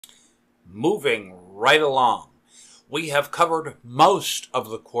moving right along. We have covered most of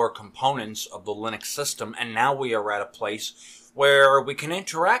the core components of the Linux system, and now we are at a place where we can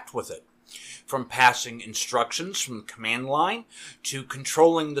interact with it. From passing instructions from the command line to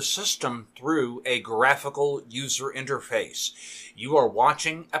controlling the system through a graphical user interface. You are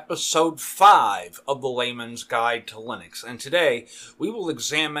watching episode 5 of the Layman's Guide to Linux, and today we will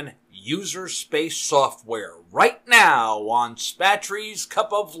examine user space software right now on Spatry's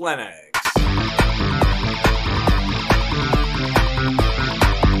Cup of Linux.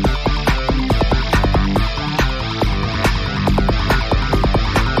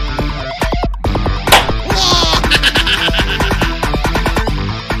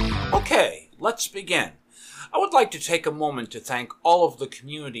 Let's begin. I would like to take a moment to thank all of the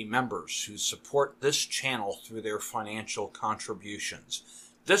community members who support this channel through their financial contributions.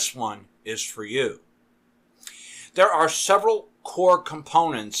 This one is for you. There are several core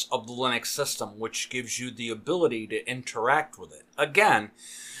components of the Linux system which gives you the ability to interact with it. Again,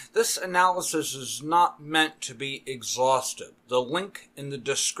 this analysis is not meant to be exhaustive. The link in the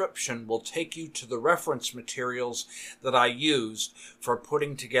description will take you to the reference materials that I used for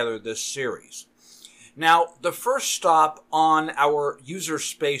putting together this series. Now, the first stop on our user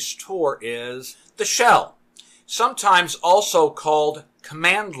space tour is the shell. Sometimes also called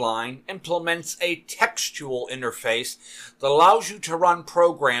command line, implements a textual interface that allows you to run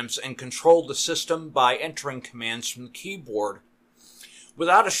programs and control the system by entering commands from the keyboard.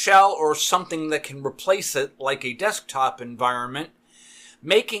 Without a shell or something that can replace it, like a desktop environment,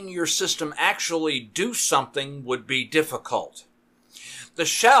 making your system actually do something would be difficult. The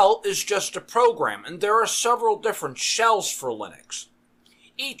shell is just a program, and there are several different shells for Linux,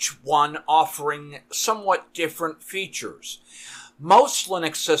 each one offering somewhat different features. Most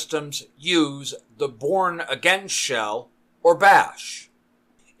Linux systems use the Born Again shell or Bash.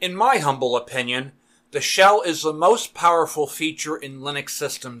 In my humble opinion, the shell is the most powerful feature in Linux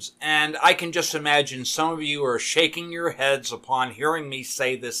systems, and I can just imagine some of you are shaking your heads upon hearing me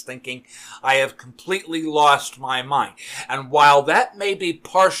say this, thinking I have completely lost my mind. And while that may be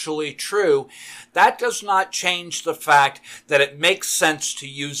partially true, that does not change the fact that it makes sense to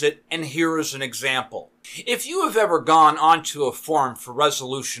use it, and here is an example. If you have ever gone onto a forum for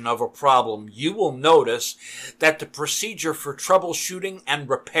resolution of a problem, you will notice that the procedure for troubleshooting and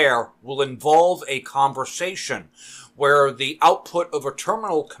repair will involve a conversation where the output of a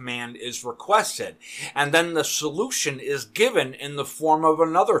terminal command is requested, and then the solution is given in the form of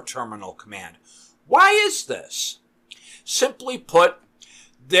another terminal command. Why is this? Simply put,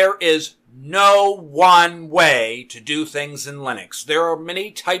 there is no one way to do things in Linux. There are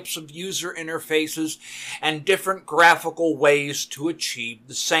many types of user interfaces and different graphical ways to achieve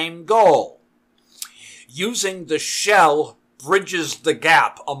the same goal. Using the shell bridges the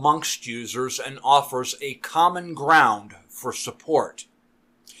gap amongst users and offers a common ground for support.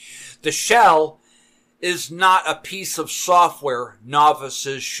 The shell is not a piece of software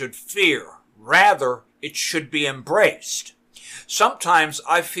novices should fear. Rather, it should be embraced. Sometimes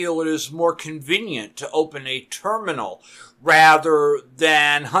I feel it is more convenient to open a terminal rather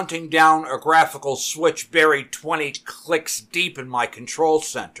than hunting down a graphical switch buried 20 clicks deep in my control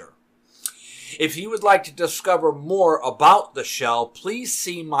center. If you would like to discover more about the shell, please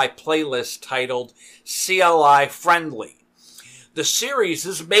see my playlist titled CLI Friendly. The series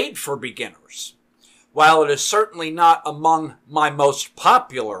is made for beginners. While it is certainly not among my most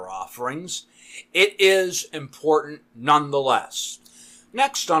popular offerings, it is important nonetheless.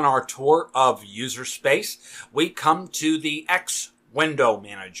 Next on our tour of user space, we come to the X Window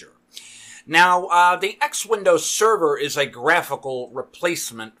Manager. Now, the X Window Server is a graphical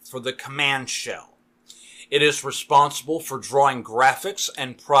replacement for the command shell. It is responsible for drawing graphics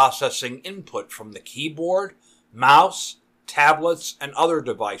and processing input from the keyboard, mouse, tablets, and other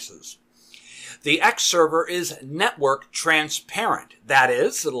devices. The X server is network transparent. That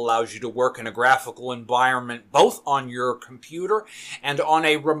is, it allows you to work in a graphical environment both on your computer and on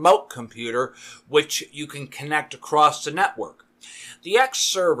a remote computer, which you can connect across the network. The X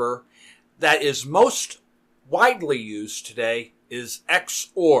server that is most widely used today is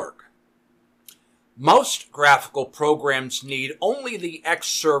Xorg. Most graphical programs need only the X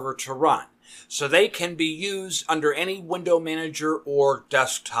server to run, so they can be used under any window manager or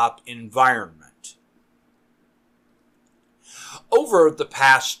desktop environment. Over the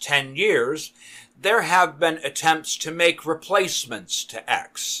past 10 years, there have been attempts to make replacements to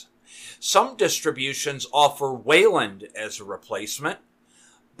X. Some distributions offer Wayland as a replacement,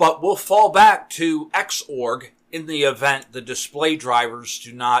 but will fall back to Xorg in the event the display drivers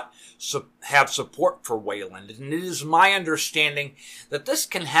do not have support for Wayland. And it is my understanding that this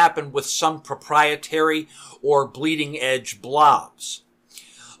can happen with some proprietary or bleeding edge blobs.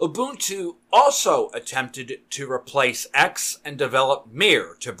 Ubuntu also attempted to replace X and develop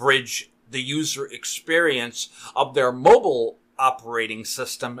Mir to bridge the user experience of their mobile operating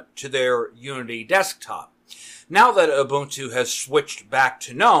system to their Unity desktop. Now that Ubuntu has switched back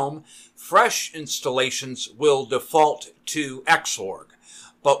to GNOME, fresh installations will default to Xorg,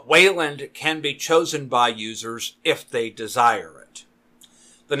 but Wayland can be chosen by users if they desire it.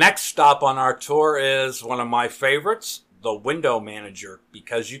 The next stop on our tour is one of my favorites, the Window Manager,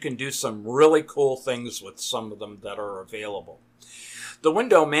 because you can do some really cool things with some of them that are available. The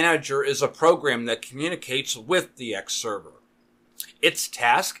Window Manager is a program that communicates with the X server. Its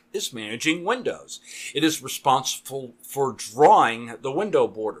task is managing windows. It is responsible for drawing the window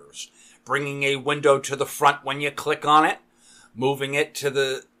borders, bringing a window to the front when you click on it, moving it to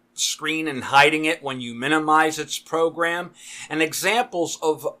the screen and hiding it when you minimize its program. And examples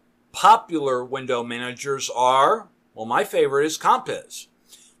of popular window managers are, well, my favorite is Compiz,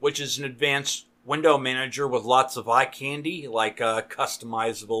 which is an advanced window manager with lots of eye candy, like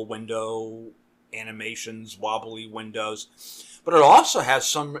customizable window animations, wobbly windows. But it also has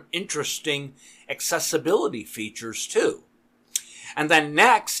some interesting accessibility features too. And then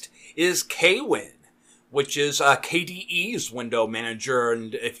next is Kwin, which is KDE's window manager.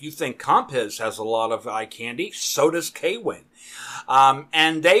 And if you think Compiz has a lot of eye candy, so does Kwin.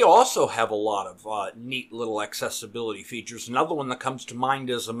 And they also have a lot of neat little accessibility features. Another one that comes to mind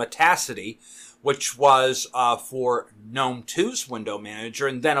is a Metacity, which was for GNOME 2's window manager.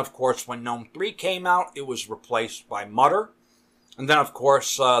 And then, of course, when GNOME 3 came out, it was replaced by Mutter. And then, of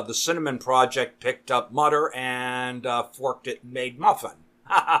course, the Cinnamon project picked up Mutter and forked it and made Muffin.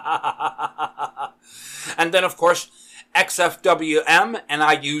 And then, of course, XFWM, and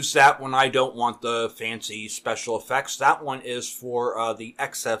I use that when I don't want the fancy special effects. That one is for the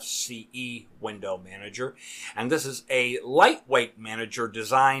XFCE window manager. And this is a lightweight manager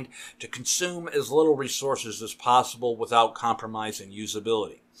designed to consume as little resources as possible without compromising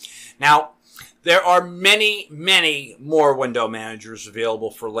usability. Now, there are many, many more window managers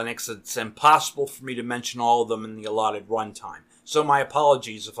available for Linux. It's impossible for me to mention all of them in the allotted runtime. So my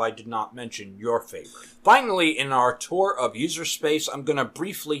apologies if I did not mention your favorite. Finally, in our tour of user space, I'm going to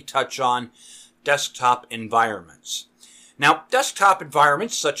briefly touch on desktop environments. Now, desktop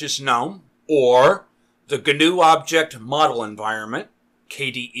environments such as GNOME or the GNU Object Model Environment,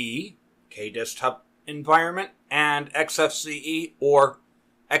 KDE, KDesktop Environment, and XFCE or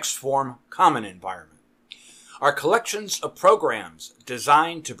Xform Common Environment are collections of programs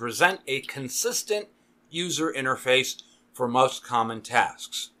designed to present a consistent user interface for most common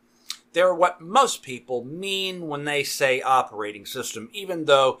tasks. They're what most people mean when they say operating system, even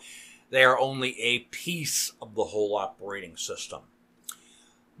though they are only a piece of the whole operating system.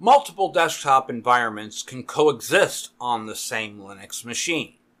 Multiple desktop environments can coexist on the same Linux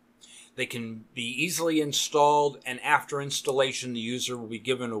machine. They can be easily installed, and after installation, the user will be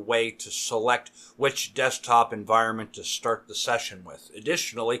given a way to select which desktop environment to start the session with.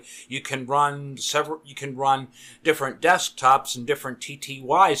 Additionally, you can run different desktops and different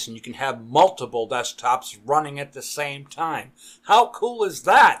TTYs, and you can have multiple desktops running at the same time. How cool is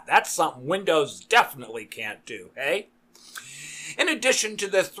that? That's something Windows definitely can't do, hey? In addition to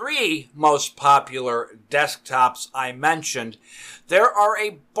the 3 most popular desktops I mentioned, there are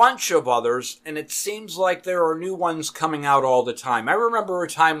a bunch of others, and it seems like there are new ones coming out all the time. I remember a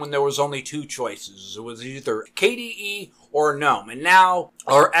time when there was only 2 choices. It was either KDE or GNOME, and now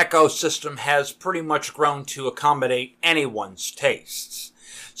our ecosystem has pretty much grown to accommodate anyone's tastes.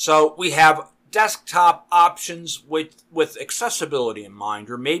 So we have desktop options with accessibility in mind,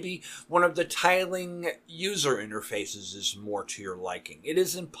 or maybe one of the tiling user interfaces is more to your liking. It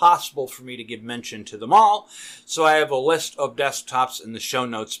is impossible for me to give mention to them all, so I have a list of desktops in the show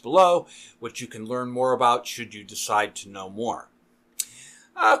notes below, which you can learn more about should you decide to know more.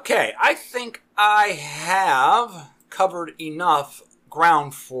 Okay, I think I have covered enough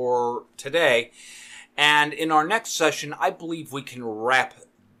ground for today, and in our next session, I believe we can wrap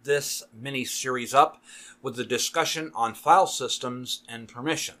this mini-series up with a discussion on file systems and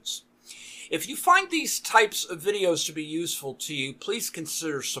permissions. If you find these types of videos to be useful to you, please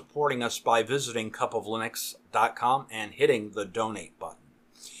consider supporting us by visiting cupoflinux.com and hitting the donate button.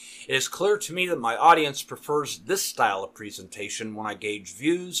 It is clear to me that my audience prefers this style of presentation when I gauge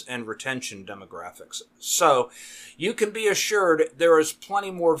views and retention demographics. So, you can be assured there is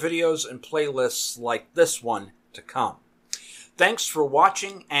plenty more videos and playlists like this one to come. Thanks for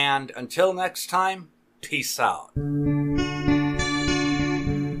watching, and until next time, Peace out.